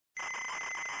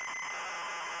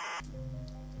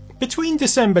Between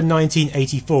December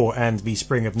 1984 and the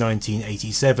spring of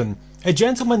 1987, a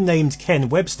gentleman named Ken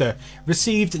Webster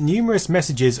received numerous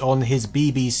messages on his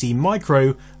BBC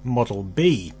Micro Model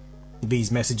B.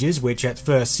 These messages, which at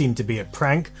first seemed to be a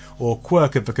prank or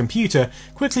quirk of the computer,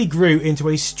 quickly grew into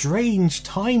a strange,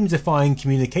 time-defying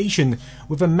communication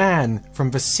with a man from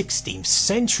the 16th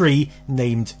century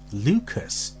named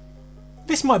Lucas.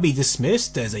 This might be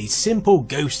dismissed as a simple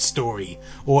ghost story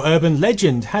or urban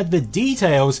legend had the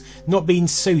details not been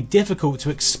so difficult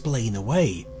to explain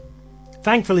away.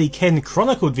 Thankfully, Ken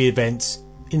chronicled the events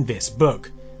in this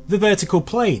book, The Vertical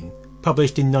Plane,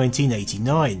 published in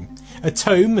 1989, a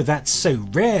tome that's so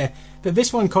rare that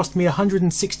this one cost me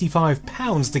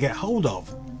 £165 to get hold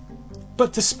of.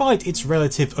 But despite its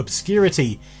relative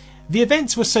obscurity, the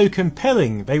events were so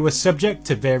compelling they were subject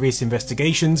to various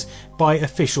investigations by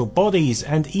official bodies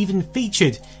and even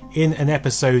featured in an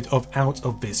episode of Out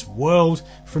of This World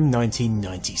from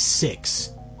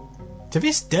 1996. To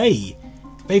this day,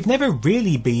 they've never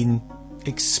really been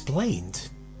explained.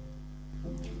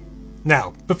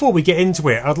 Now, before we get into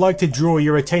it, I'd like to draw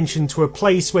your attention to a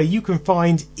place where you can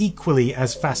find equally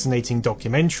as fascinating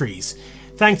documentaries.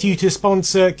 Thank you to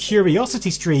sponsor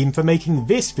CuriosityStream for making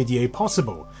this video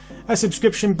possible, a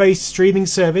subscription-based streaming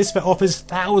service that offers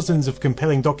thousands of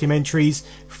compelling documentaries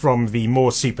from the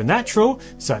more supernatural,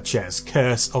 such as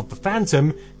Curse of the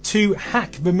Phantom, to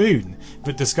Hack the Moon,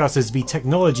 that discusses the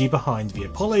technology behind the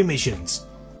Apollo missions.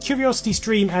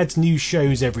 CuriosityStream adds new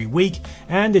shows every week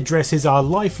and addresses our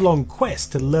lifelong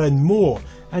quest to learn more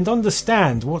and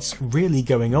understand what's really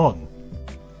going on.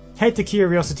 Head to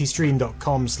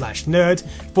curiositystream.com/nerd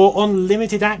for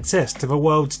unlimited access to the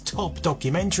world's top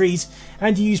documentaries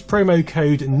and use promo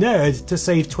code NERD to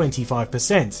save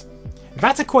 25%.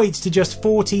 That equates to just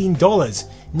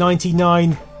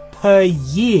 $14.99 per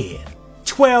year.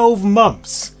 12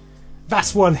 months!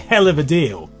 That's one hell of a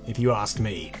deal, if you ask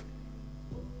me.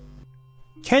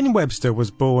 Ken Webster was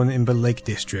born in the Lake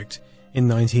District in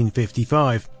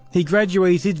 1955. He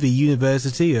graduated the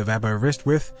University of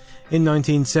Aberystwyth in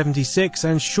 1976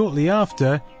 and shortly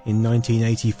after, in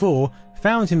 1984,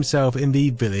 found himself in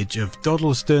the village of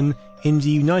Dodleston in the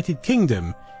United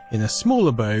Kingdom in a small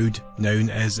abode known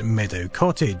as Meadow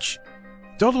Cottage.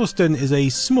 Dodleston is a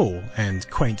small and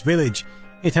quaint village.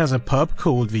 It has a pub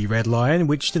called the Red Lion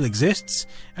which still exists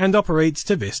and operates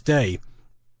to this day.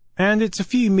 And it's a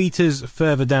few metres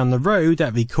further down the road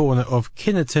at the corner of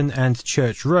Kinnerton and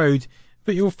Church Road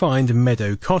that you'll find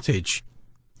Meadow Cottage.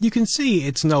 You can see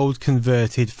it's an old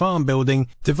converted farm building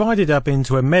divided up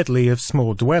into a medley of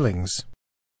small dwellings.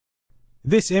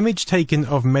 This image taken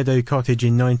of Meadow Cottage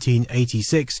in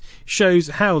 1986 shows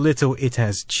how little it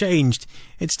has changed.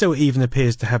 It still even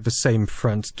appears to have the same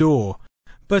front door.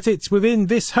 But it's within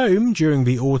this home during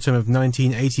the autumn of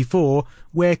 1984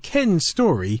 where Ken's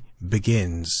story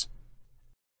begins.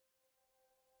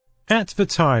 At the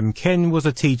time, Ken was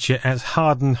a teacher at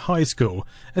Harden High School,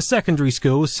 a secondary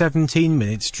school 17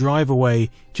 minutes drive away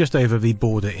just over the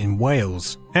border in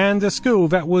Wales, and a school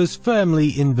that was firmly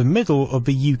in the middle of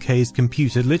the UK's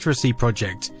computer literacy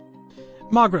project.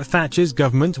 Margaret Thatcher's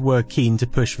government were keen to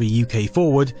push the UK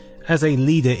forward as a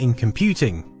leader in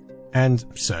computing, and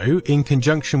so, in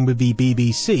conjunction with the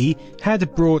BBC,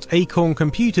 had brought Acorn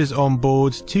Computers on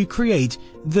board to create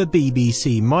the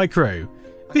BBC Micro.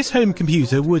 This home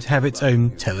computer would have its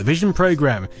own television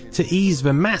programme to ease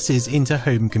the masses into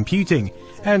home computing,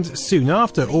 and soon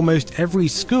after almost every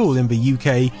school in the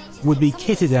UK would be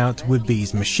kitted out with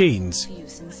these machines.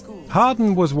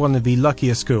 Harden was one of the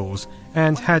luckier schools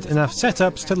and had enough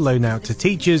setups to loan out to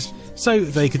teachers so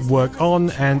they could work on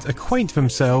and acquaint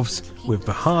themselves with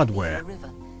the hardware.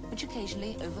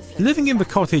 Living in the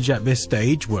cottage at this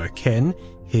stage were Ken,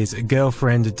 his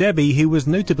girlfriend Debbie, who was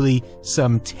notably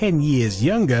some 10 years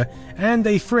younger, and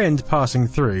a friend passing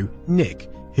through, Nick,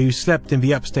 who slept in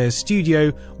the upstairs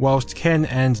studio whilst Ken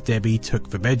and Debbie took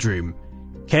the bedroom.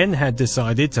 Ken had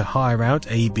decided to hire out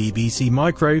a BBC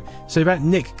Micro so that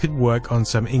Nick could work on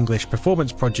some English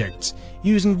performance projects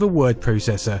using the word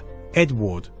processor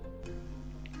Edward.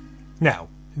 Now,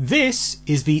 this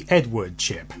is the Edward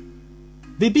chip.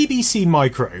 The BBC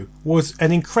Micro was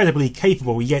an incredibly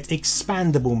capable yet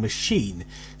expandable machine,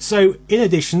 so in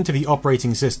addition to the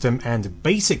operating system and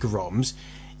basic ROMs,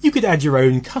 you could add your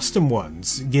own custom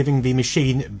ones, giving the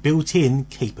machine built-in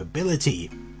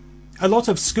capability. A lot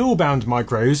of school-bound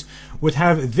micros would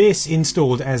have this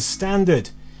installed as standard,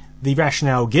 the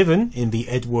rationale given in the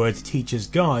Edward Teacher's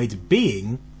Guide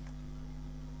being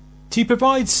to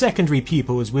provide secondary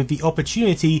pupils with the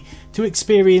opportunity to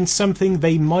experience something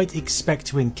they might expect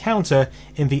to encounter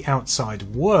in the outside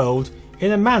world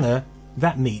in a manner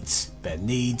that meets their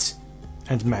needs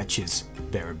and matches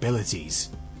their abilities.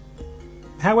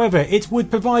 However, it would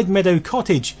provide Meadow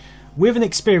Cottage with an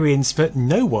experience that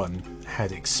no one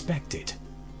had expected.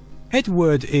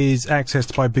 Edward is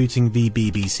accessed by booting the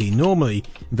BBC normally,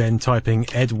 then typing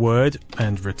Edward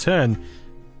and return.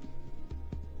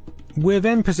 We're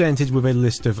then presented with a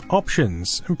list of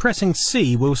options, and pressing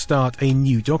C will start a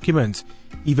new document.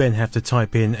 You then have to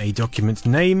type in a document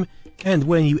name, and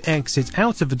when you exit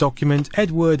out of the document,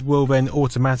 Edward will then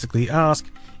automatically ask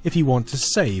if you want to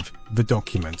save the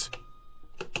document.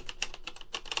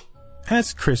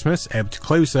 As Christmas ebbed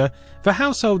closer, the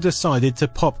household decided to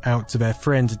pop out to their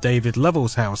friend David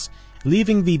Lovell's house,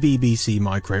 leaving the BBC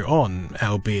Micro on,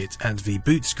 albeit at the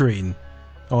boot screen.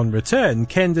 On return,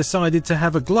 Ken decided to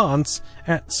have a glance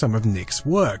at some of Nick's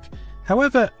work.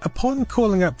 However, upon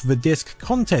calling up the disk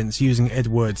contents using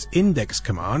Edward's index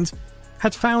command,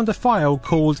 had found a file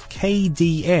called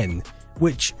KDN,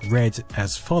 which read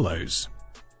as follows.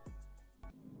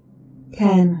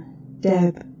 Ken,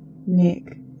 Deb,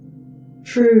 Nick.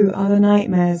 True are the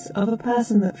nightmares of a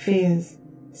person that fears,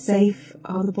 safe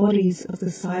are the bodies of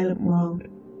the silent world.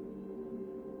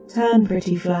 Turn,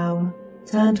 pretty flower,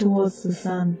 turn towards the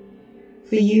sun,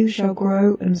 for you shall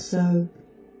grow and sow.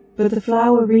 But the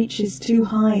flower reaches too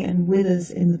high and withers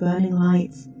in the burning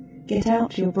lights. Get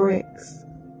out your bricks.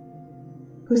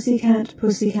 Pussycat,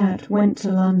 pussycat went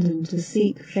to London to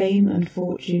seek fame and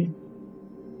fortune.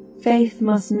 Faith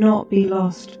must not be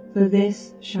lost, for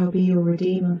this shall be your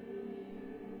redeemer.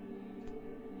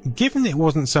 Given it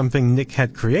wasn't something Nick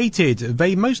had created,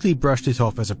 they mostly brushed it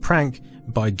off as a prank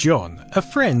by John, a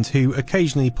friend who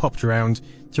occasionally popped around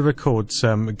to record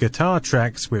some guitar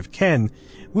tracks with Ken,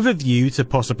 with a view to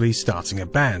possibly starting a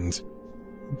band.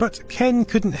 But Ken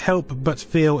couldn't help but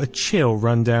feel a chill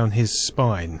run down his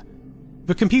spine.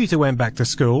 The computer went back to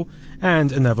school,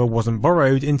 and another wasn't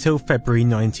borrowed until February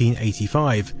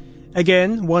 1985.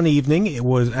 Again, one evening it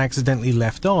was accidentally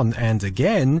left on, and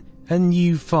again a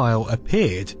new file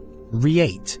appeared,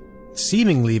 Reate,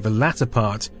 seemingly the latter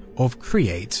part of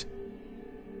Create.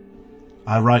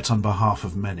 I write on behalf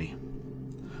of many.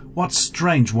 What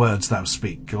strange words thou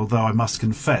speak, although I must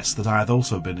confess that I hath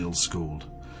also been ill-schooled.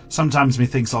 Sometimes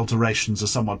methinks alterations are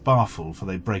somewhat barful, for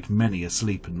they break many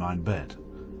asleep in mine bed.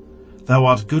 Thou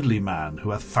art goodly man,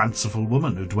 who hath fanciful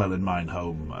woman who dwell in mine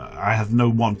home. I have no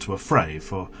want to affray,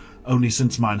 for only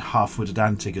since mine half-witted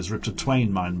antic has ripped a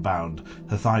twain mine bound,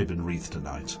 hath I been wreathed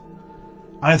tonight.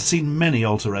 I have seen many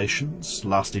alterations,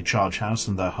 lastly Charge House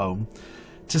and their home.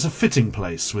 'Tis a fitting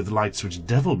place, with lights which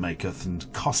devil maketh,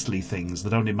 and costly things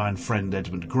that only mine friend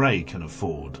Edmund Grey can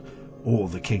afford, or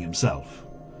the king himself.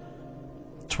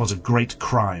 'Twas a great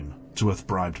crime to have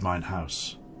bribed mine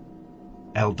house.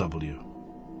 L.W.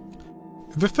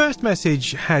 The first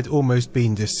message had almost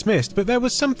been dismissed, but there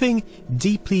was something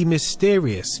deeply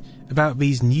mysterious about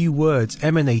these new words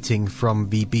emanating from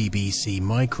the BBC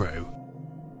Micro.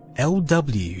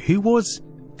 LW. Who was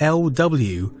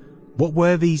LW? What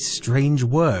were these strange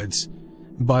words?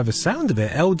 By the sound of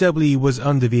it, LW was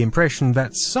under the impression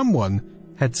that someone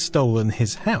had stolen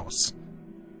his house.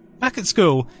 Back at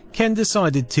school, Ken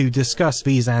decided to discuss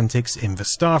these antics in the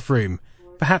staff room,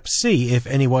 perhaps see if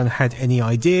anyone had any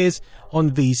ideas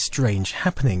on these strange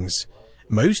happenings.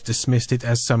 Most dismissed it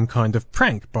as some kind of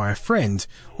prank by a friend,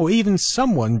 or even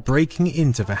someone breaking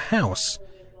into the house.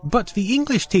 But the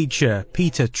English teacher,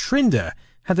 Peter Trinder,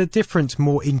 had a different,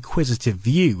 more inquisitive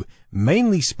view,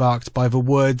 mainly sparked by the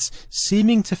words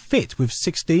seeming to fit with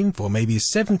 16th or maybe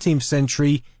 17th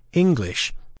century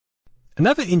English.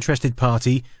 Another interested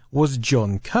party was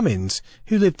John Cummins,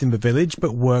 who lived in the village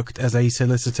but worked as a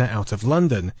solicitor out of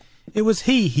London. It was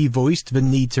he who voiced the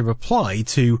need to reply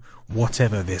to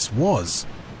whatever this was.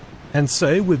 And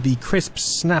so, with the crisp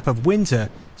snap of winter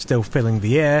still filling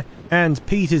the air, and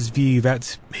Peter's view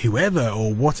that whoever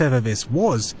or whatever this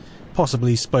was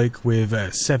possibly spoke with a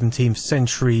 17th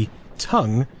century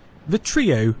tongue, the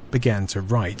trio began to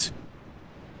write.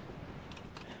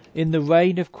 In the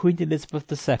reign of Queen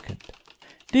Elizabeth II.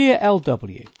 Dear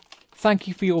LW, thank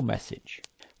you for your message.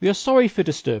 We are sorry for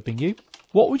disturbing you.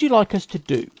 What would you like us to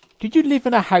do? Did you live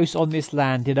in a house on this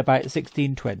land in about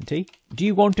 1620? Do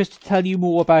you want us to tell you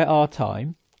more about our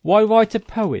time? Why write a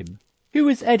poem? Who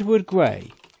is Edward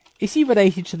Grey? Is he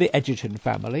related to the Egerton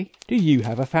family? Do you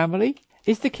have a family?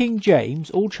 Is the King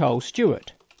James or Charles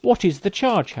Stuart? What is the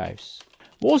Charge House?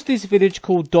 Was this village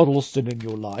called Doddleston in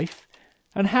your life?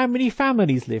 And how many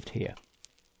families lived here?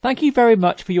 Thank you very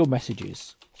much for your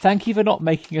messages. Thank you for not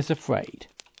making us afraid.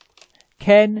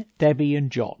 Ken, Debbie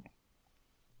and John.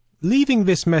 Leaving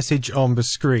this message on the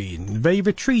screen, they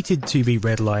retreated to the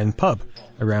Red Lion pub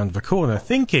around the corner,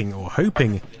 thinking or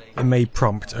hoping it may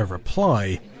prompt a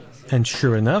reply. And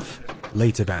sure enough,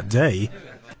 later that day,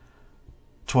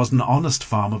 "'Twas an honest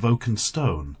farm of oak and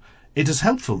stone. It is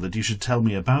helpful that you should tell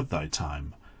me about thy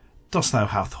time. Dost thou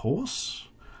hath horse?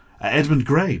 Edmund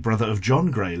Grey, brother of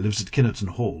John Grey, lives at Kinnerton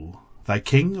Hall. Thy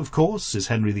king, of course, is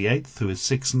Henry VIII, who is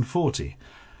 46.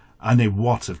 I know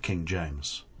what of King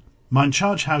James. Mine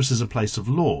charge house is a place of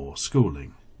law,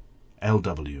 schooling.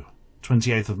 L.W.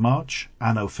 28th of March,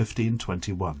 anno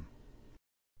 1521.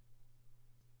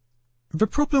 The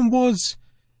problem was,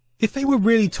 if they were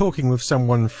really talking with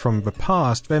someone from the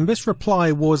past, then this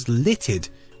reply was littered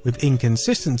with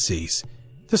inconsistencies.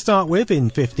 To start with, in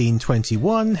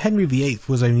 1521, Henry VIII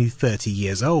was only 30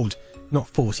 years old, not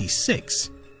 46.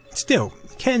 Still,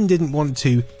 Ken didn't want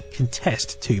to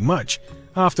contest too much.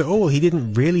 After all, he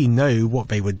didn't really know what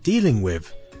they were dealing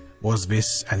with. Was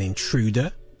this an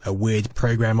intruder, a weird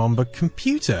program on the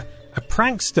computer, a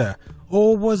prankster,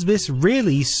 or was this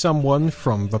really someone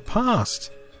from the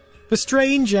past? The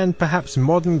strange and perhaps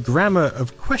modern grammar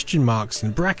of question marks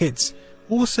and brackets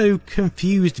also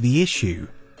confused the issue.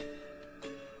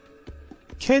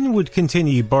 Ken would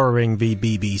continue borrowing the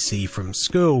BBC from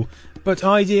school, but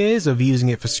ideas of using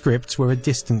it for scripts were a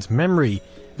distant memory.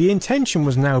 The intention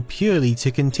was now purely to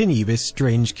continue this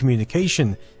strange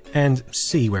communication and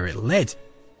see where it led.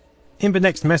 In the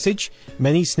next message,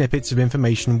 many snippets of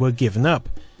information were given up.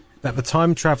 That the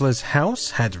time traveller's house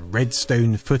had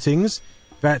redstone footings,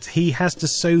 that he has to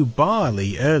sow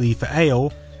barley early for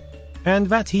ale, and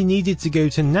that he needed to go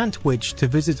to Nantwich to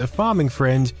visit a farming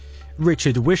friend,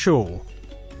 Richard Wishall.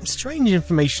 Strange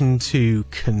information to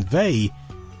convey.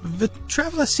 The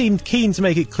traveller seemed keen to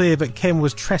make it clear that Ken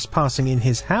was trespassing in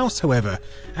his house, however,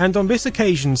 and on this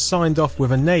occasion signed off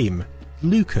with a name,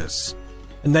 Lucas.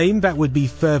 A name that would be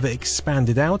further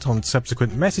expanded out on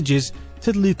subsequent messages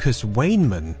to Lucas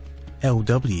Wainman,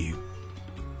 LW.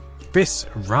 This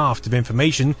raft of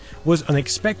information was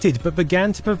unexpected but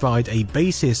began to provide a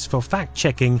basis for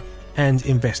fact-checking and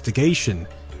investigation.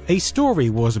 A story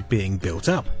was being built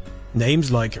up.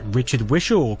 Names like Richard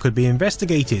Wishall could be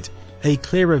investigated, a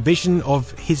clearer vision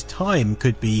of his time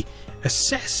could be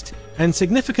assessed, and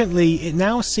significantly it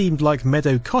now seemed like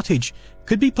Meadow Cottage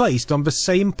could be placed on the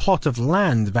same plot of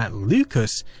land that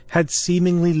Lucas had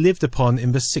seemingly lived upon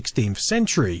in the 16th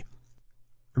century.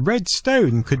 Red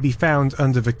stone could be found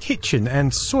under the kitchen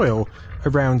and soil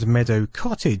around Meadow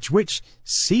Cottage, which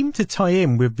seemed to tie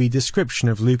in with the description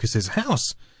of Lucas's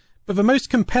house. But the most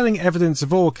compelling evidence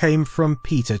of all came from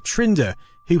Peter Trinder,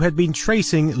 who had been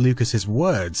tracing Lucas's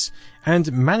words,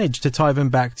 and managed to tie them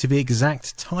back to the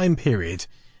exact time period.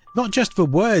 Not just the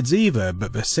words either,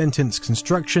 but the sentence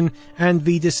construction and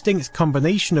the distinct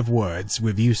combination of words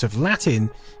with use of Latin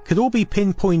could all be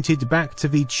pinpointed back to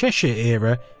the Cheshire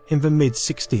era in the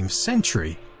mid-16th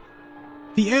century.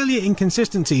 The earlier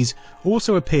inconsistencies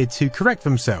also appeared to correct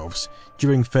themselves.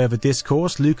 During further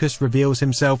discourse, Lucas reveals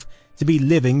himself to be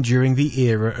living during the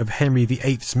era of Henry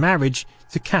VIII's marriage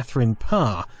to Catherine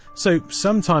Parr, so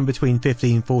sometime between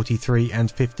 1543 and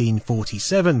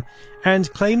 1547,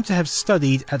 and claimed to have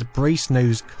studied at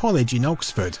Brasenose College in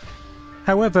Oxford.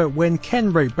 However, when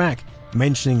Ken wrote back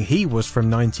mentioning he was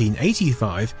from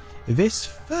 1985, this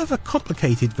further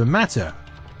complicated the matter.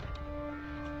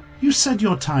 You said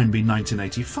your time be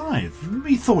 1985.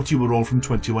 We thought you were all from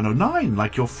 2109,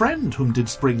 like your friend whom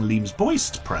didst bring Leames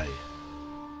Boyst, pray.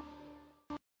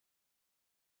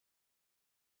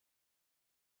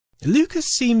 Lucas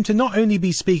seemed to not only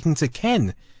be speaking to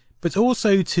Ken, but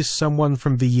also to someone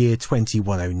from the year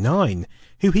 2109,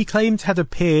 who he claimed had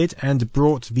appeared and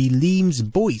brought the Leames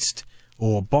Boyst,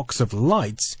 or Box of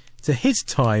Lights, to his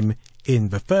time in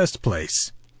the first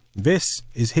place. This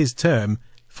is his term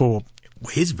for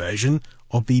his version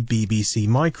of the BBC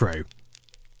Micro.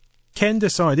 Ken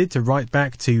decided to write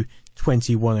back to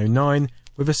 2109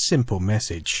 with a simple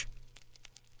message.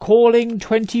 Calling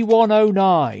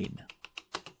 2109.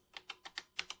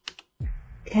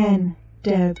 Ken,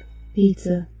 Deb,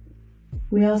 Peter,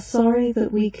 we are sorry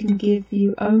that we can give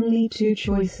you only two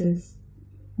choices.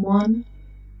 One,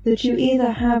 that you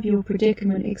either have your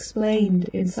predicament explained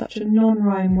in such a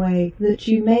non-rhyme way that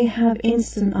you may have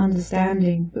instant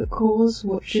understanding but cause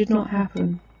what should not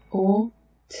happen, or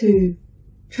two,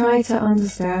 try to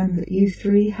understand that you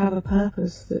three have a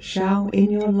purpose that shall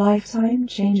in your lifetime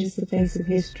changes the face of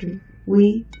history.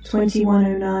 We,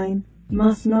 2109,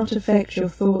 must not affect your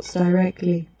thoughts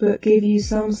directly, but give you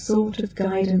some sort of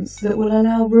guidance that will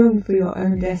allow room for your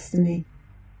own destiny.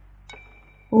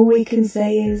 All we can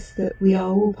say is that we are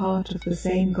all part of the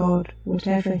same God,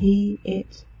 whatever he,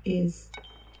 it, is.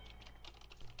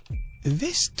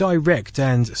 This direct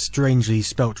and strangely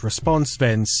spelt response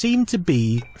then seemed to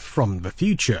be from the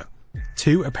future.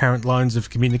 Two apparent lines of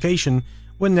communication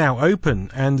were now open,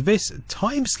 and this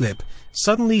time slip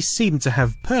suddenly seemed to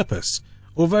have purpose,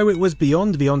 although it was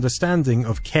beyond the understanding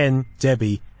of Ken,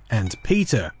 Debbie, and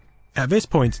Peter. At this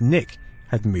point, Nick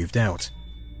had moved out.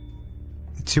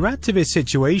 To add to this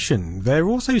situation, there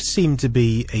also seemed to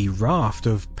be a raft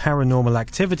of paranormal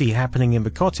activity happening in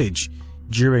the cottage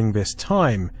during this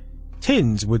time.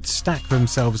 Tins would stack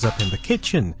themselves up in the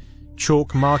kitchen,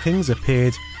 chalk markings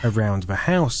appeared around the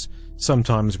house,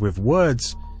 sometimes with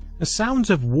words. The sounds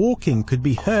of walking could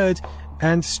be heard,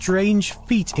 and strange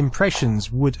feet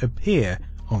impressions would appear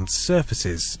on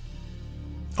surfaces.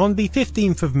 On the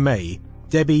 15th of May,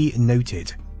 Debbie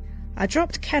noted, I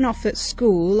dropped Ken off at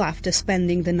school after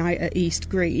spending the night at East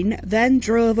Green, then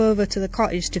drove over to the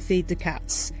cottage to feed the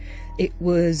cats. It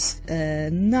was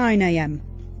 9 AM.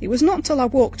 It was not till I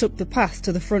walked up the path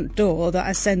to the front door that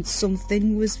I sensed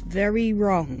something was very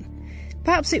wrong.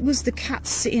 Perhaps it was the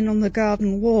cats sitting on the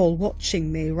garden wall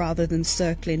watching me rather than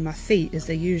circling my feet as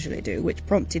they usually do, which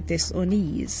prompted this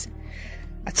unease.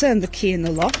 I turned the key in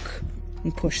the lock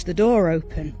and pushed the door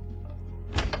open.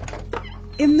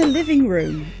 In the living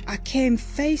room, I came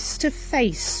face to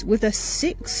face with a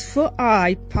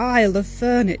 6-foot-high pile of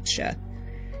furniture.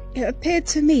 It appeared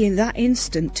to me in that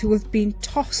instant to have been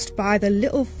tossed by the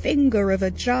little finger of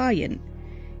a giant.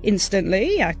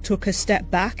 Instantly, I took a step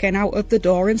back and out of the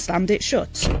door and slammed it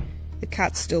shut. The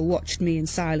cat still watched me in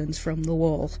silence from the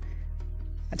wall.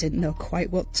 I didn't know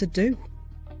quite what to do.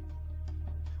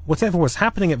 Whatever was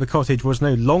happening at the cottage was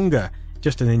no longer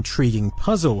just an intriguing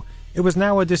puzzle. It was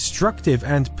now a destructive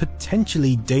and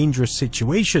potentially dangerous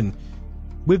situation,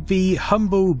 with the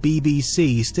humble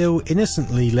BBC still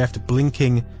innocently left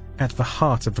blinking at the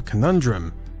heart of the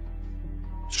conundrum.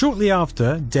 Shortly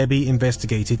after, Debbie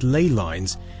investigated ley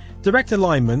lines, direct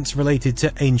alignments related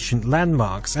to ancient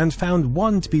landmarks, and found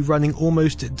one to be running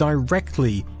almost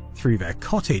directly through their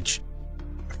cottage.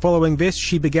 Following this,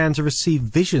 she began to receive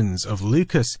visions of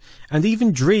Lucas, and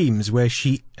even dreams where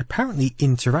she apparently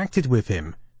interacted with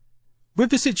him. With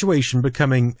the situation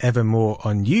becoming ever more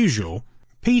unusual,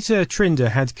 Peter Trinder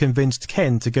had convinced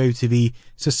Ken to go to the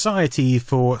Society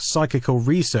for Psychical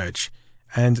Research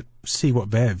and see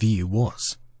what their view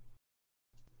was.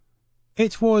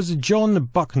 It was John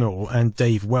Bucknell and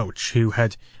Dave Welch who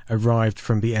had arrived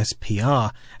from the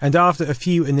SPR, and after a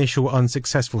few initial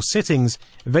unsuccessful sittings,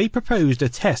 they proposed a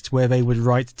test where they would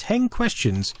write 10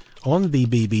 questions on the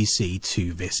BBC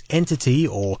to this entity,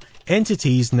 or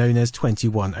entities known as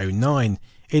 2109,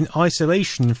 in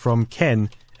isolation from Ken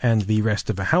and the rest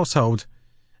of the household.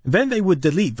 Then they would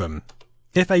delete them.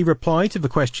 If a reply to the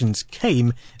questions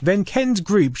came, then Ken's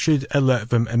group should alert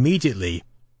them immediately.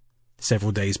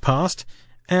 Several days passed,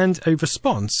 and a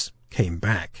response came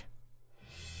back.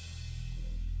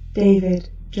 David,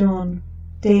 John,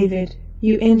 David,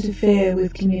 you interfere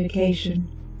with communication.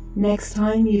 Next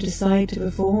time you decide to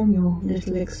perform your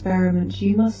little experiment,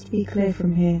 you must be clear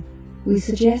from here. We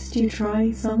suggest you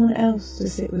try someone else to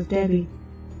sit with Debbie.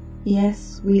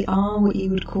 Yes, we are what you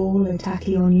would call a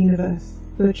tachyon universe,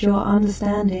 but your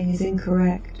understanding is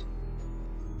incorrect.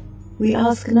 We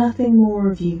ask nothing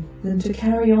more of you than to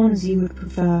carry on as you would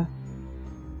prefer.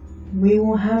 We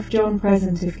will have John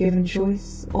present if given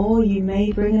choice, or you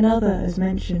may bring another as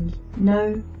mentioned.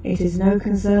 No, it is no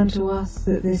concern to us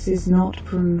that this is not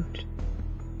proved.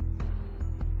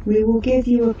 We will give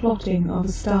you a plotting of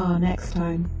a star next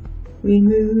time. We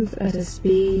move at a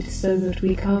speed so that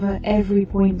we cover every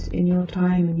point in your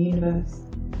time and universe.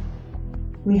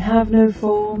 We have no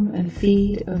form and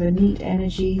feed of a neat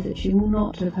energy that you will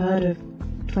not have heard of,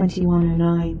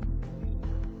 2109.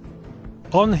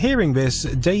 On hearing this,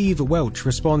 Dave Welch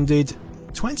responded,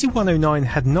 2109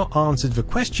 had not answered the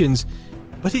questions,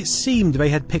 but it seemed they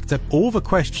had picked up all the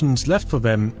questions left for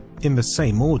them in the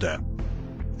same order.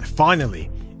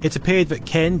 Finally, it appeared that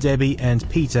Ken, Debbie, and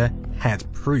Peter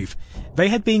had proof. They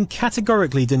had been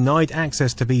categorically denied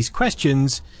access to these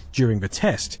questions during the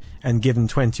test, and given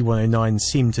 2109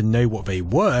 seemed to know what they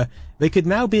were, they could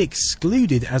now be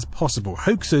excluded as possible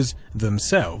hoaxers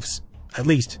themselves. At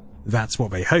least, that's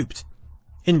what they hoped.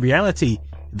 In reality,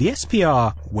 the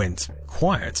SPR went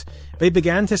quiet. They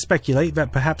began to speculate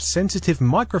that perhaps sensitive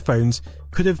microphones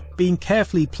could have been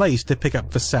carefully placed to pick up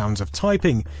the sounds of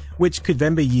typing, which could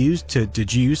then be used to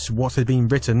deduce what had been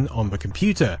written on the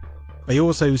computer. They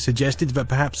also suggested that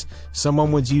perhaps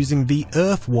someone was using the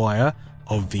earth wire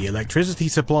of the electricity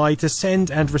supply to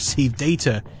send and receive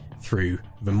data through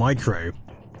the micro.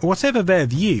 Whatever their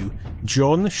view,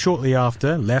 John shortly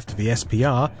after left the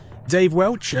SPR, Dave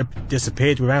Welch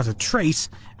disappeared without a trace,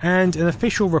 and an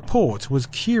official report was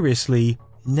curiously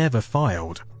never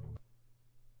filed.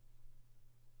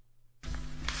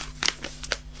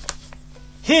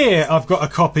 Here I've got a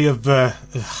copy of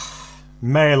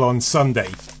Mail on Sunday,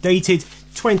 dated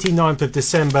 29th of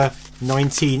December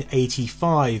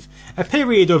 1985, a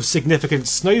period of significant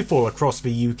snowfall across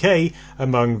the UK,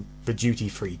 among the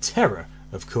duty-free terror,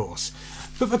 of course.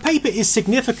 But the paper is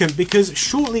significant because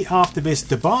shortly after this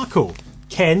debacle,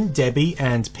 Ken, Debbie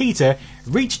and Peter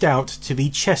reached out to the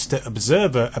Chester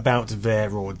Observer about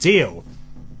their ordeal.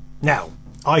 Now,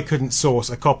 I couldn't source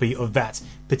a copy of that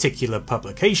particular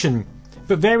publication,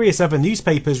 but various other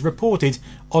newspapers reported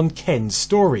on Ken's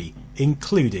story,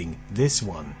 including this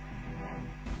one.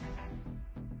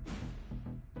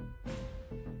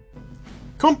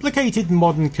 Complicated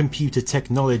modern computer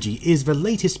technology is the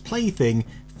latest plaything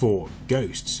for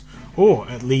ghosts, or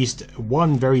at least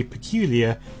one very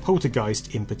peculiar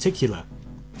poltergeist in particular.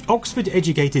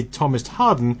 Oxford-educated Thomas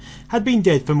Harden had been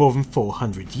dead for more than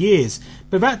 400 years,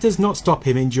 but that does not stop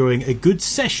him enjoying a good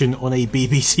session on a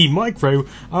BBC Micro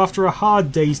after a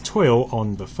hard day's toil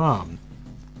on the farm.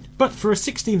 But for a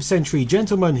 16th century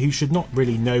gentleman who should not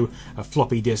really know a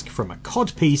floppy disk from a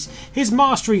codpiece, his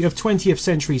mastery of 20th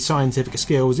century scientific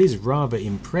skills is rather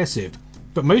impressive.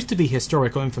 But most of the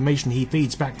historical information he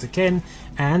feeds back to Ken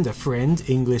and a friend,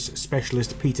 English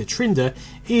specialist Peter Trinder,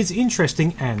 is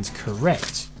interesting and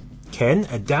correct. Ken,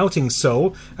 a doubting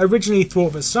soul, originally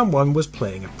thought that someone was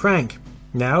playing a prank.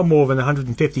 Now, more than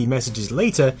 150 messages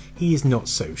later, he is not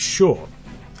so sure.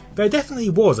 There definitely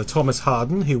was a Thomas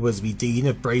Harden who was the Dean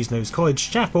of Brasenose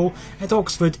College Chapel at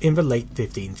Oxford in the late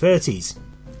 1530s.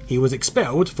 He was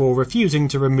expelled for refusing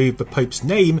to remove the Pope's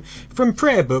name from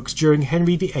prayer books during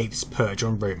Henry VIII's purge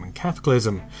on Roman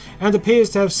Catholicism, and appears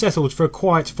to have settled for a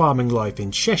quiet farming life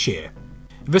in Cheshire.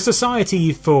 The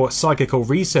Society for Psychical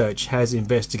Research has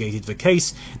investigated the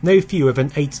case no fewer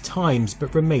than 8 times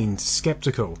but remains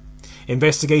sceptical.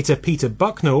 Investigator Peter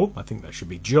Bucknell, I think that should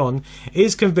be John,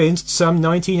 is convinced some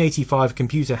 1985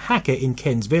 computer hacker in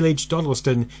Ken's village,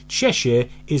 Dodleston, Cheshire,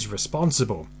 is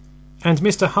responsible. And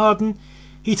Mr. Harden?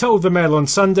 He told the Mail on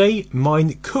Sunday,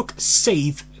 "Mine cook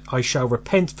saith I shall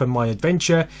repent for my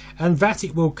adventure, and that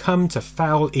it will come to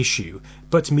foul issue,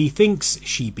 but methinks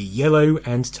she be yellow,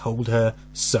 and told her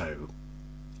so."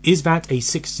 Is that a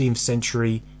 16th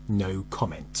century no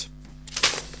comment?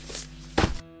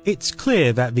 It's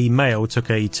clear that the Mail took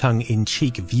a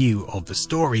tongue-in-cheek view of the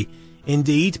story,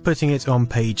 indeed putting it on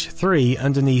page 3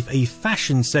 underneath a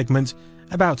fashion segment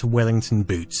about Wellington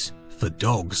boots for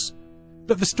dogs.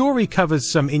 But the story covers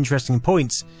some interesting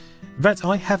points that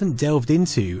I haven't delved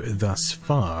into thus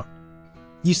far.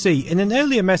 You see, in an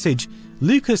earlier message,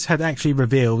 Lucas had actually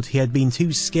revealed he had been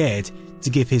too scared to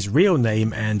give his real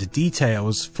name and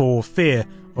details for fear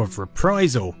of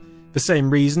reprisal, the same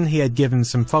reason he had given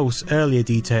some false earlier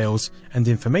details and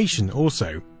information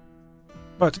also.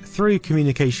 But through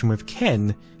communication with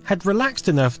Ken, had relaxed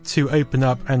enough to open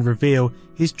up and reveal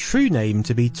his true name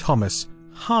to be Thomas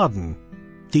Harden,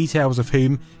 details of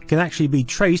whom can actually be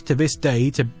traced to this day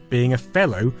to being a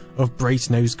fellow of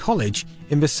Brasenose College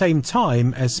in the same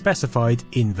time as specified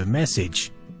in the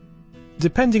message.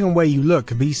 Depending on where you look,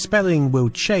 the spelling will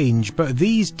change, but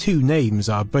these two names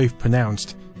are both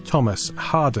pronounced Thomas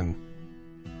Harden.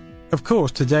 Of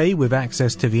course, today, with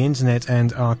access to the internet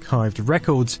and archived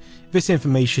records, this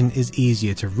information is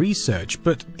easier to research,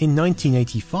 but in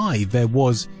 1985 there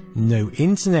was no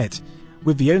internet,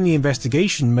 with the only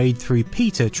investigation made through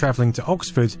Peter travelling to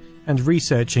Oxford and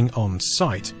researching on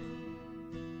site.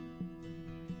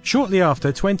 Shortly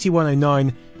after,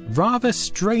 2109 rather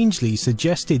strangely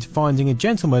suggested finding a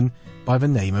gentleman by the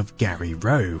name of Gary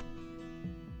Rowe.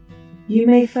 You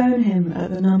may phone him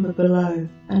at the number below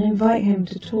and invite him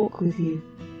to talk with you.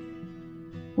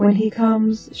 When he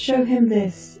comes, show him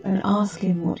this and ask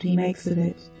him what he makes of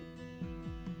it.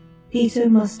 Peter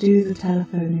must do the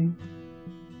telephoning.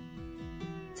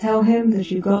 Tell him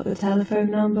that you got the telephone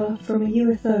number from a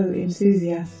UFO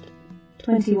enthusiast,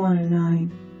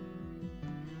 2109.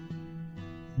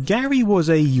 Gary was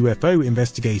a UFO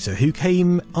investigator who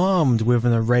came armed with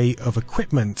an array of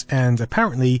equipment and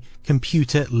apparently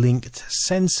computer-linked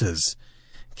sensors.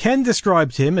 Ken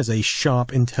described him as a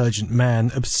sharp, intelligent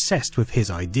man obsessed with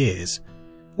his ideas.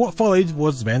 What followed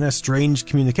was then a strange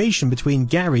communication between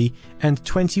Gary and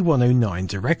 2109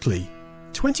 directly.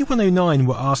 2109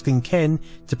 were asking Ken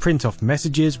to print off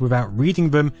messages without reading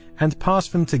them and pass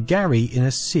them to Gary in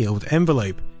a sealed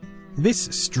envelope. This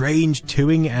strange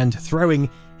toing and throwing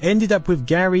ended up with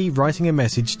Gary writing a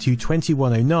message to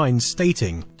 2109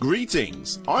 stating,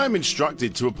 "Greetings. I am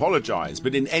instructed to apologise,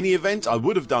 but in any event I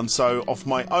would have done so off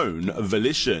my own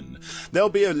volition. There'll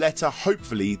be a letter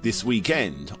hopefully this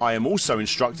weekend. I am also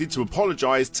instructed to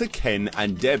apologise to Ken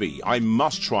and Debbie. I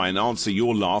must try and answer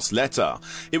your last letter.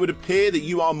 It would appear that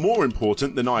you are more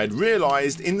important than I had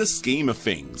realised in the scheme of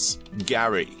things.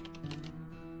 Gary."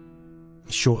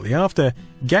 Shortly after,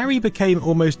 Gary became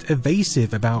almost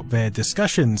evasive about their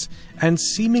discussions and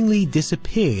seemingly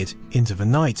disappeared into the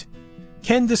night.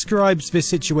 Ken describes this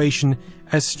situation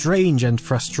as strange and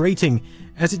frustrating,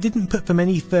 as it didn't put them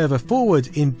any further forward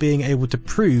in being able to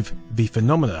prove the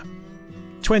phenomena.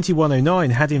 2109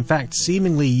 had in fact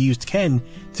seemingly used Ken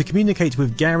to communicate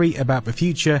with Gary about the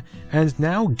future, and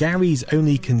now Gary's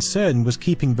only concern was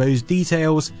keeping those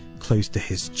details close to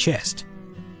his chest.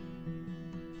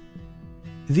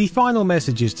 The final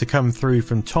messages to come through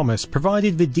from Thomas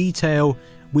provided the detail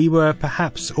we were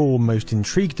perhaps all most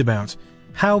intrigued about: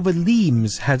 how the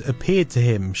Leames had appeared to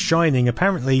him, shining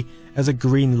apparently as a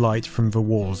green light from the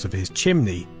walls of his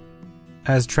chimney.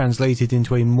 As translated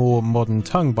into a more modern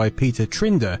tongue by Peter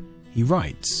Trinder, he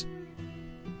writes,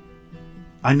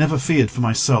 "I never feared for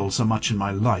my soul so much in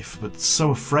my life, but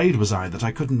so afraid was I that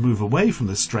I couldn't move away from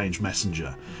this strange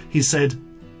messenger. He said,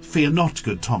 'Fear not,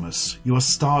 good Thomas, you are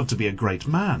starred to be a great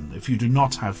man, if you do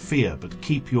not have fear, but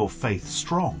keep your faith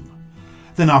strong.'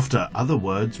 Then after other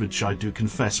words, which I do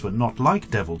confess were not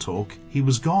like devil talk, he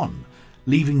was gone,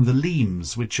 leaving the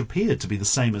Leames, which appeared to be the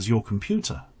same as your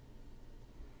computer."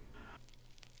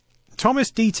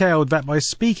 Thomas detailed that by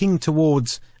speaking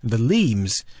towards the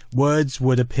Leames, words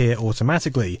would appear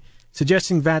automatically,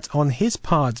 suggesting that on his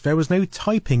part there was no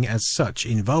typing as such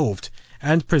involved,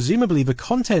 and presumably the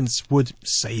contents would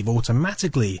save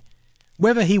automatically.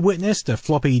 Whether he witnessed a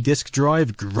floppy disk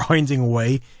drive grinding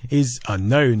away is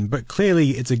unknown, but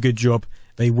clearly it's a good job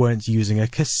they weren't using a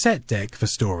cassette deck for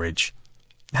storage.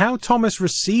 How Thomas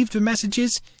received the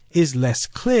messages is less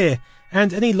clear,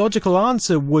 and any logical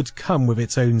answer would come with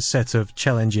its own set of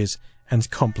challenges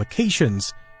and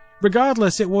complications.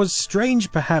 Regardless, it was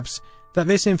strange perhaps that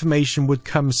this information would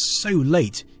come so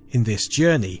late in this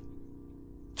journey.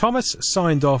 Thomas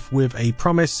signed off with a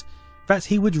promise that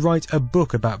he would write a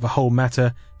book about the whole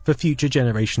matter for future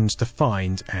generations to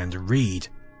find and read.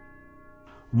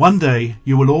 "One day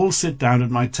you will all sit down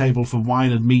at my table for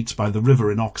wine and meat by the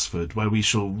river in Oxford, where we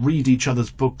shall read each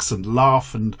other's books and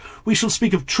laugh, and we shall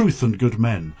speak of truth and good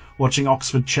men, watching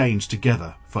Oxford change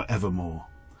together for evermore.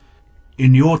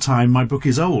 In your time my book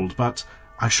is old, but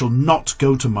I shall not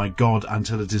go to my God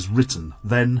until it is written.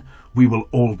 Then we will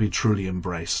all be truly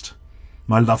embraced.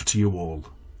 My love to you all.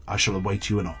 I shall await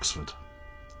you in Oxford.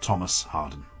 Thomas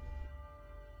Harden."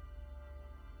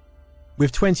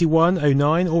 With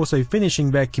 2109 also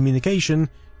finishing their communication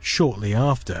shortly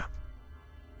after.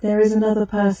 There is another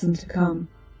person to come.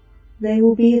 They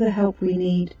will be the help we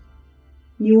need.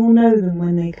 You will know them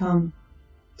when they come.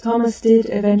 Thomas did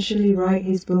eventually write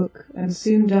his book and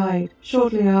soon died.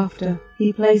 Shortly after,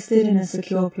 he placed it in a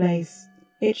secure place.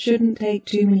 It shouldn't take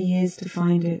too many years to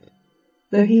find it,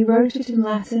 though he wrote it in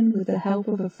Latin with the help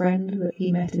of a friend that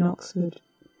he met in Oxford.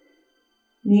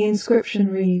 The inscription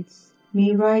reads,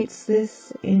 "Me writes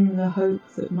this in the hope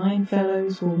that mine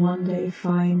fellows will one day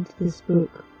find this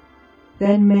book.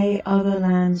 Then may other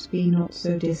lands be not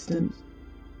so distant."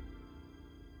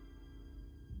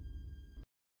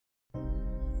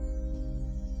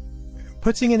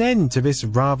 Putting an end to this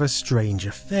rather strange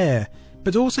affair,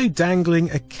 but also dangling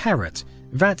a carrot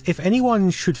that if anyone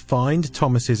should find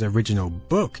Thomas's original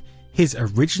book, his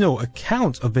original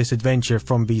account of this adventure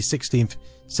from the 16th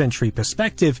century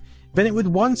perspective, then it would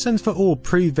once and for all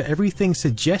prove that everything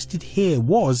suggested here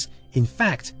was, in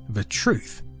fact, the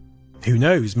truth. Who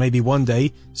knows, maybe one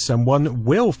day someone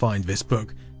will find this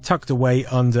book tucked away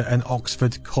under an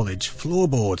Oxford College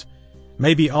floorboard.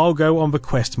 Maybe I'll go on the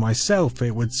quest myself.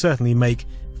 It would certainly make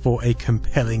for a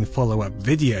compelling follow-up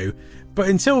video. But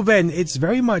until then, it's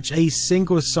very much a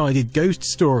single-sided ghost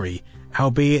story,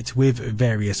 albeit with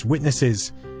various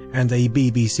witnesses, and a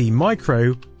BBC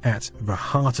Micro at the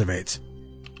heart of it.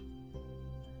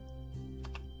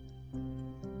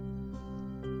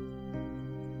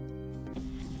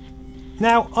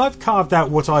 Now, I've carved out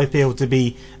what I feel to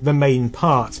be the main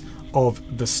part of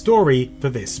the story for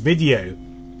this video,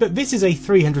 but this is a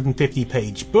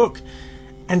 350-page book,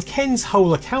 and Ken's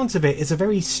whole account of it is a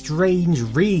very strange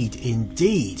read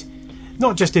indeed.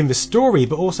 Not just in the story,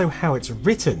 but also how it's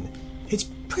written. It's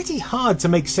pretty hard to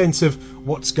make sense of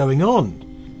what's going on.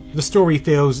 The story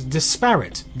feels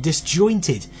disparate,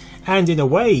 disjointed, and in a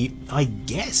way, I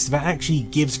guess that actually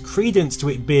gives credence to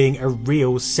it being a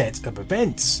real set of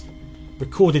events,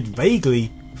 recorded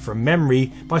vaguely from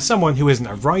memory by someone who isn't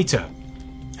a writer,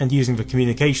 and using the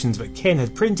communications that Ken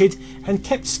had printed and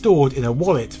kept stored in a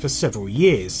wallet for several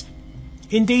years.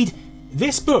 Indeed,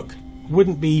 this book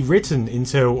wouldn't be written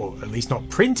until, or at least not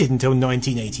printed until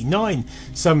 1989,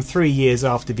 some 3 years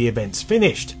after the events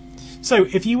finished. So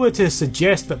if you were to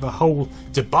suggest that the whole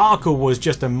debacle was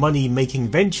just a money-making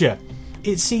venture,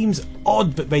 it seems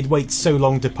odd that they'd wait so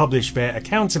long to publish their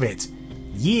account of it,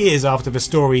 years after the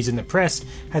stories in the press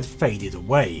had faded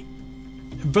away.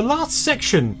 The last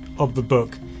section of the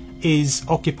book is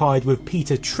occupied with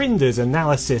Peter Trinder's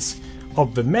analysis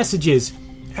of the messages,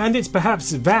 and it's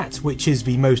perhaps that which is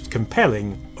the most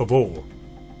compelling of all.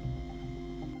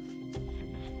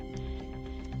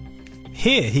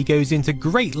 Here he goes into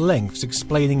great lengths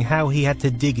explaining how he had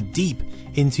to dig deep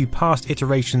into past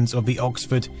iterations of the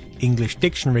Oxford English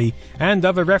Dictionary and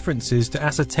other references to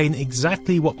ascertain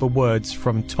exactly what the words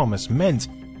from Thomas meant,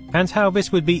 and how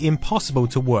this would be impossible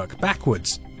to work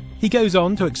backwards. He goes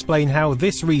on to explain how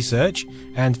this research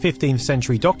and 15th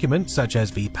century documents such as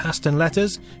the Paston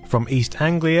letters from East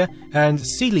Anglia and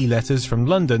Sealy letters from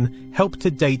London helped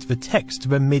to date the text to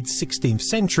the mid-16th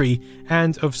century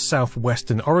and of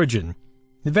southwestern origin.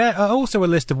 There are also a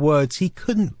list of words he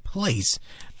couldn't place,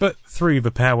 but through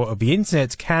the power of the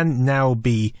internet can now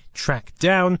be tracked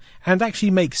down and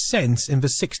actually make sense in the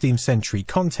 16th century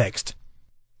context.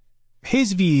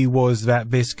 His view was that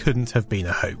this couldn't have been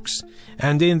a hoax,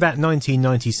 and in that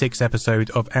 1996 episode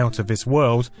of Out of This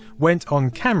World went on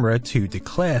camera to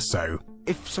declare so.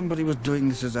 If somebody was doing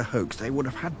this as a hoax, they would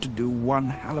have had to do one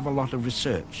hell of a lot of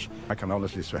research. I can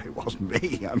honestly say it wasn't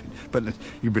me. But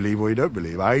you believe or you don't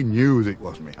believe. I knew that it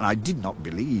wasn't me, and I did not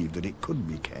believe that it could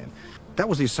be Ken. That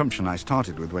was the assumption I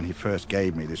started with when he first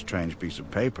gave me this strange piece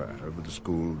of paper over the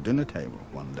school dinner table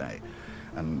one day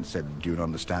and said, "Do you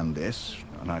understand this?"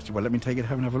 And I said, "Well, let me take it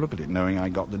home and have a look at it," knowing I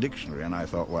got the dictionary. And I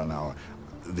thought, well, now,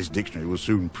 this dictionary will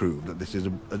soon prove that this is a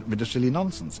bit of silly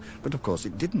nonsense. But of course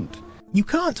it didn't. You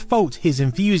can't fault his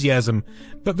enthusiasm,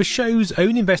 but the show's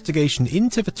own investigation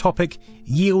into the topic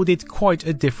yielded quite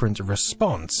a different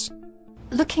response.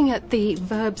 Looking at the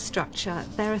verb structure,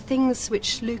 there are things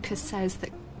which Lucas says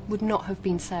that would not have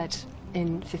been said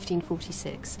in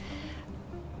 1546.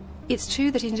 It's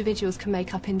true that individuals can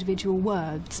make up individual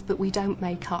words, but we don't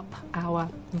make up our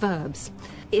verbs.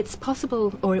 It's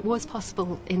possible, or it was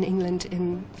possible in England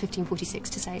in 1546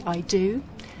 to say I do,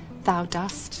 thou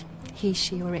dost, he,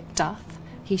 she or it doth,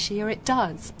 he, she or it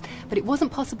does. But it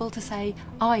wasn't possible to say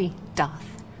I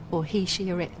doth, or he,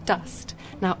 she or it dost.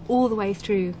 Now, all the way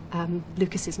through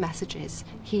Lucas's messages,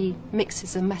 he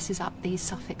mixes and messes up these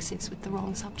suffixes with the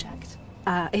wrong subject.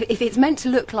 If it's meant to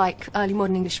look like early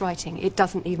modern English writing, it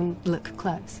doesn't even look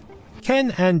close.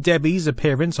 Ken and Debbie's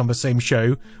appearance on the same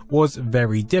show was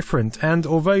very different, and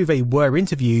although they were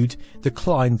interviewed,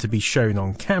 declined to be shown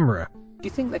on camera. Do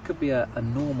you think there could be a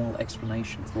normal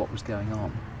explanation for what was going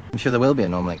on? I'm sure there will be a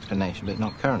normal explanation, but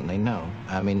not currently, no.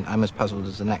 I mean, I'm as puzzled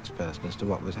as the next person as to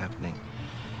what was happening.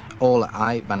 All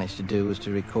I managed to do was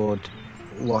to record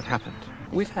what happened.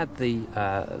 We've had the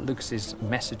Lucas's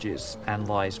messages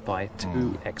analysed by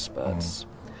two experts.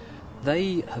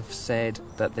 They have said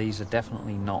that these are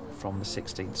definitely not from the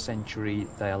 16th century.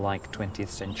 They are like 20th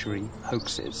century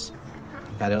hoaxes.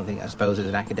 I suppose there's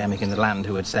an academic in the land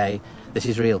who would say, this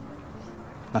is real.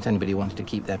 Not anybody wanted to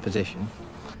keep their position.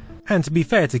 And to be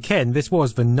fair to Ken, this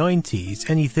was the 90s.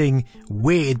 Anything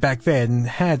weird back then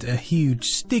had a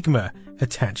huge stigma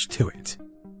attached to it.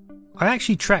 I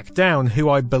actually tracked down who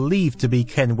I believed to be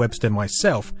Ken Webster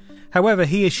myself. However,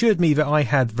 he assured me that I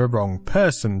had the wrong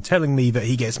person, telling me that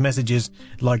he gets messages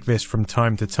like this from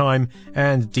time to time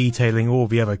and detailing all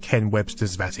the other Ken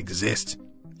Websters that exist.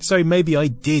 So maybe I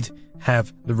did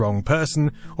have the wrong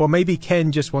person, or maybe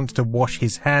Ken just wants to wash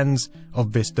his hands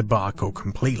of this debacle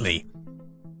completely.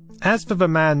 As for the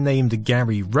man named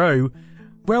Gary Rowe,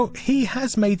 well, he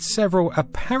has made several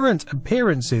apparent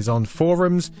appearances on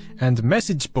forums and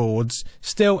message boards,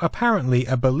 still apparently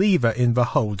a believer in the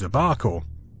whole debacle.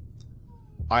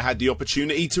 I had the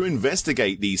opportunity to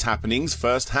investigate these happenings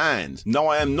firsthand. No,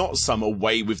 I am not some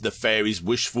away with the fairies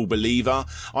wishful believer.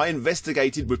 I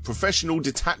investigated with professional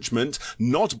detachment,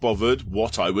 not bothered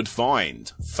what I would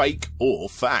find, fake or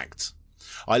fact.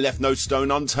 I left no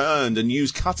stone unturned and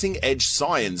used cutting-edge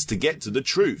science to get to the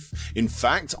truth. In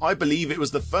fact, I believe it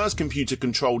was the first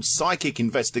computer-controlled psychic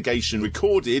investigation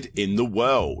recorded in the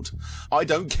world. I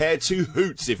don't care two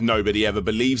hoots if nobody ever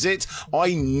believes it.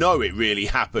 I know it really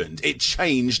happened. It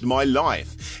changed my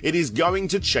life. It is going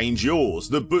to change yours.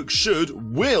 The book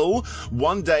will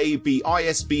one day be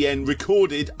ISBN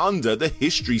recorded under the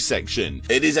history section.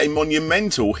 It is a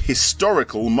monumental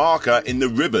historical marker in the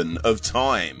ribbon of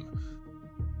time.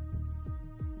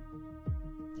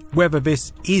 Whether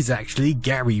this is actually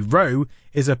Gary Rowe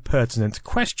is a pertinent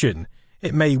question.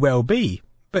 It may well be,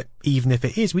 but even if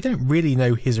it is, we don't really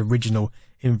know his original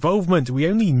involvement. We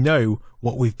only know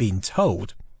what we've been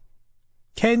told.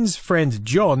 Ken's friend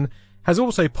John has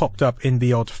also popped up in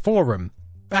the odd forum.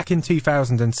 Back in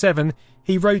 2007,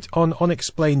 he wrote on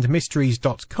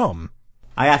unexplainedmysteries.com,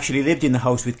 I actually lived in the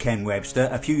house with Ken Webster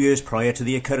a few years prior to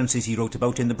the occurrences he wrote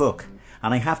about in the book,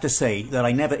 and I have to say that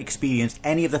I never experienced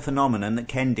any of the phenomenon that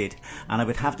Ken did, and I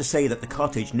would have to say that the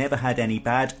cottage never had any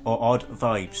bad or odd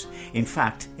vibes. In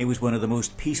fact, it was one of the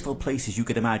most peaceful places you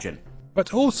could imagine.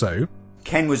 But also,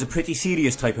 Ken was a pretty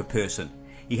serious type of person.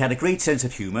 He had a great sense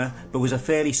of humour, but was a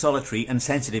fairly solitary and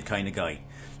sensitive kind of guy.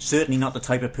 Certainly not the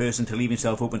type of person to leave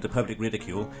himself open to public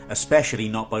ridicule, especially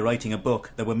not by writing a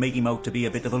book that would make him out to be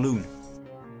a bit of a loon.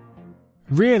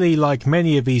 Really, like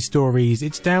many of these stories,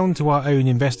 it's down to our own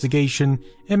investigation,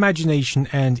 imagination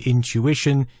and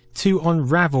intuition to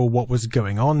unravel what was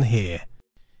going on here.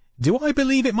 Do I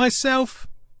believe it myself?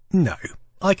 No.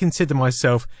 I consider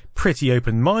myself pretty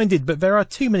open-minded, but there are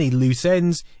too many loose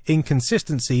ends,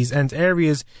 inconsistencies and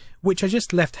areas which are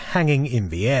just left hanging in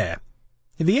the air.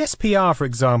 The SPR, for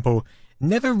example,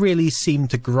 never really seemed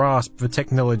to grasp the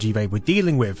technology they were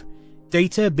dealing with.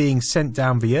 Data being sent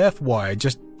down the earth wire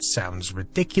just sounds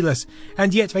ridiculous,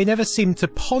 and yet they never seemed to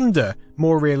ponder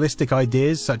more realistic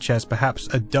ideas, such as perhaps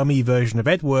a dummy version of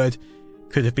Edward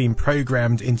could have been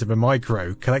programmed into the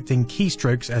micro, collecting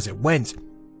keystrokes as it went.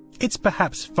 It's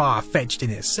perhaps far-fetched in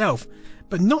itself,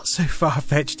 but not so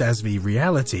far-fetched as the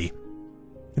reality.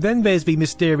 Then there's the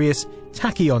mysterious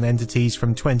tachyon entities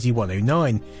from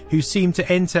 2109, who seem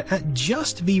to enter at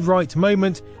just the right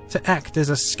moment to act as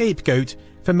a scapegoat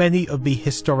for many of the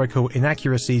historical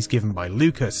inaccuracies given by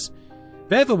Lucas.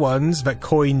 They're the ones that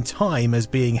coin time as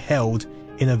being held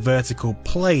in a vertical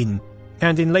plane,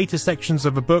 and in later sections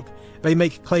of the book they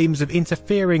make claims of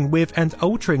interfering with and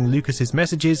altering Lucas's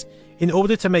messages in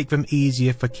order to make them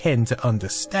easier for Ken to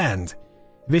understand.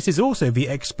 This is also the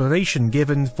explanation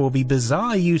given for the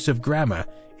bizarre use of grammar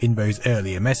in those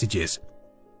earlier messages.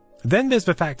 Then there's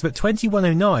the fact that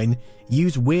 2109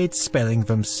 use weird spelling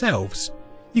themselves.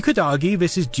 You could argue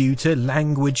this is due to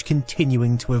language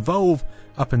continuing to evolve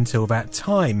up until that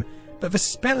time, but the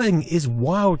spelling is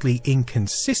wildly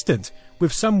inconsistent,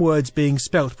 with some words being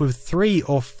spelt with 3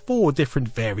 or 4 different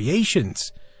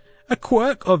variations. A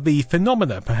quirk of the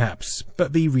phenomena, perhaps,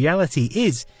 but the reality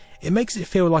is, it makes it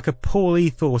feel like a poorly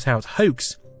thought out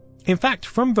hoax. In fact,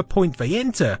 from the point they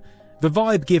enter, the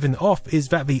vibe given off is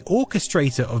that the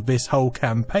orchestrator of this whole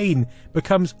campaign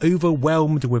becomes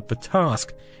overwhelmed with the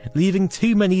task, leaving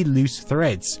too many loose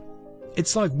threads.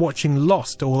 It's like watching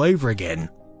Lost all over again.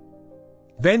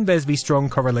 Then there's the strong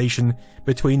correlation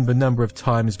between the number of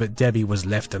times that Debbie was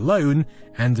left alone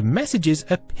and messages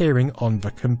appearing on the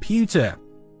computer.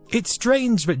 It's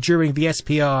strange that during the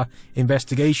SPR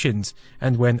investigations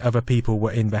and when other people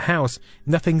were in the house,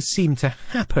 nothing seemed to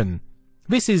happen.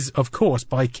 This is, of course,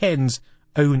 by Ken's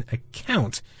own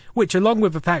account, which, along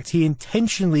with the fact he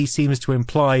intentionally seems to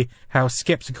imply how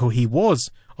skeptical he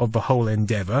was of the whole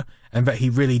endeavour and that he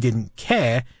really didn't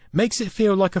care, makes it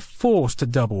feel like a forced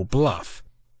double bluff.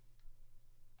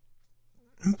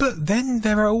 But then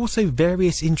there are also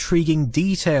various intriguing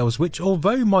details which,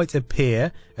 although might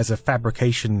appear as a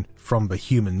fabrication from the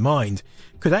human mind,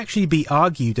 could actually be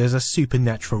argued as a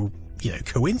supernatural,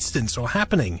 coincidence or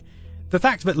happening. The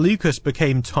fact that Lucas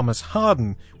became Thomas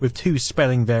Harden with 2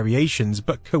 spelling variations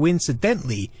but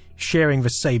coincidentally sharing the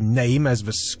same name as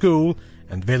the school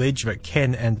and village that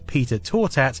Ken and Peter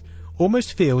taught at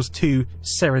almost feels too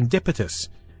serendipitous.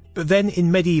 But then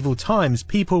in medieval times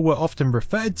people were often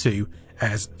referred to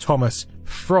as Thomas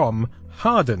from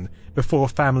Harden before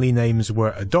family names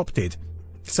were adopted.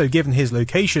 So given his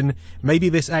location, maybe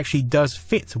this actually does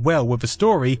fit well with the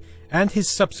story and his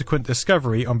subsequent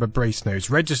discovery on the Brasenose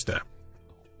Register.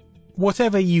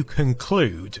 Whatever you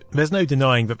conclude, there's no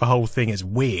denying that the whole thing is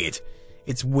weird.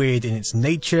 It's weird in its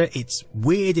nature, it's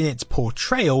weird in its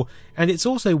portrayal, and it's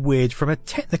also weird from a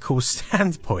technical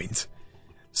standpoint.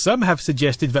 Some have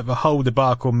suggested that the whole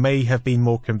debacle may have been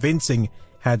more convincing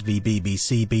had the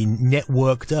BBC been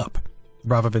networked up.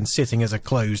 rather than sitting as a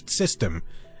closed system.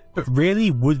 But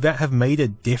really, would that have made a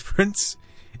difference?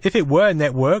 If it were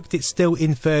networked, it still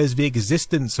infers the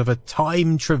existence of a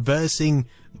time-traversing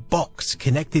box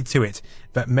connected to it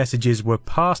that messages were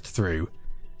passed through.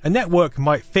 A network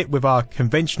might fit with our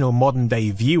conventional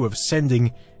modern-day view of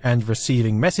sending and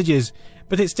receiving messages,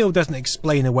 but it still doesn't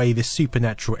explain away this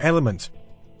supernatural element.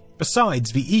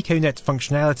 Besides, the EcoNet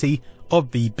functionality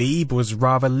of the Beeb was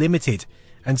rather limited,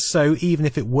 and so even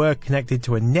if it were connected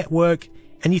to a network,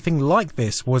 anything like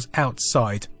this was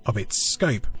outside of its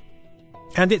scope.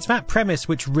 And it's that premise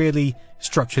which really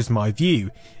structures my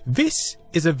view. This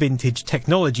is a vintage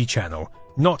technology channel,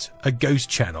 not a ghost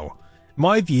channel.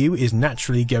 My view is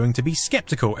naturally going to be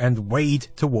skeptical and weighed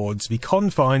towards the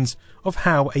confines of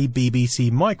how a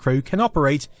BBC Micro can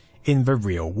operate in the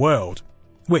real world,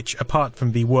 which, apart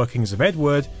from the workings of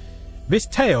Edward, this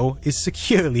tale is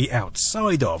securely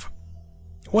outside of.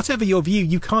 Whatever your view,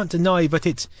 you can't deny that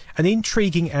it's an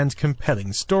intriguing and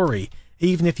compelling story,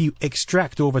 even if you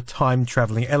extract all the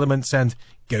time-travelling elements and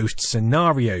ghost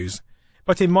scenarios.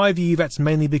 But in my view, that's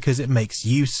mainly because it makes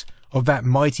use of that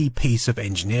mighty piece of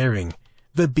engineering,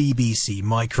 the BBC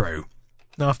Micro.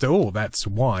 After all, that's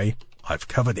why I've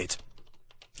covered it.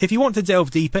 If you want to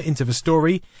delve deeper into the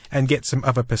story and get some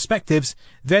other perspectives,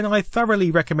 then I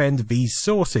thoroughly recommend these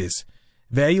sources.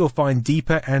 There you'll find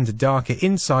deeper and darker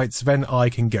insights than I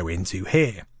can go into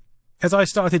here. As I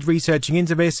started researching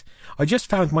into this, I just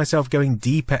found myself going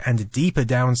deeper and deeper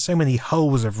down so many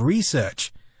holes of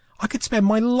research. I could spend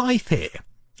my life here.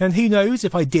 And who knows,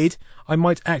 if I did, I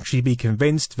might actually be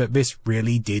convinced that this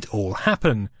really did all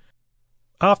happen.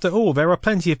 After all, there are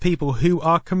plenty of people who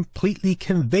are completely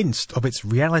convinced of its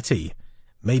reality.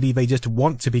 Maybe they just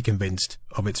want to be convinced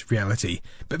of its reality,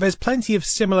 but there's plenty of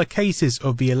similar cases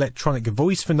of the electronic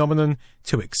voice phenomenon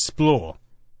to explore.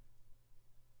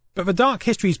 But the Dark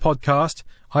Histories podcast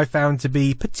I found to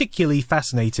be particularly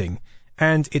fascinating,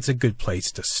 and it's a good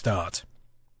place to start.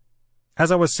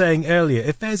 As I was saying earlier,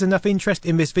 if there's enough interest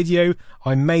in this video,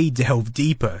 I may delve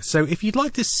deeper, so if you'd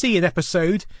like to see an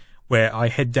episode where I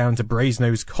head down to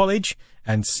Brasenose College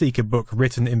and seek a book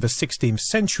written in the 16th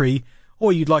century,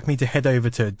 or you'd like me to head over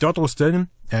to Dodleston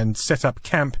and set up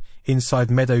camp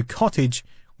inside Meadow Cottage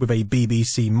with a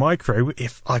BBC Micro,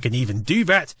 if I can even do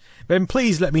that, then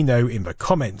please let me know in the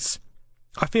comments.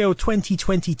 I feel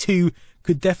 2022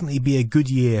 could definitely be a good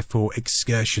year for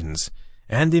excursions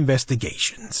and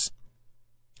investigations.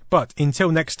 But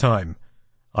until next time,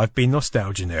 I've been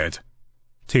Nostalgia Nerd.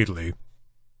 Toodaloo.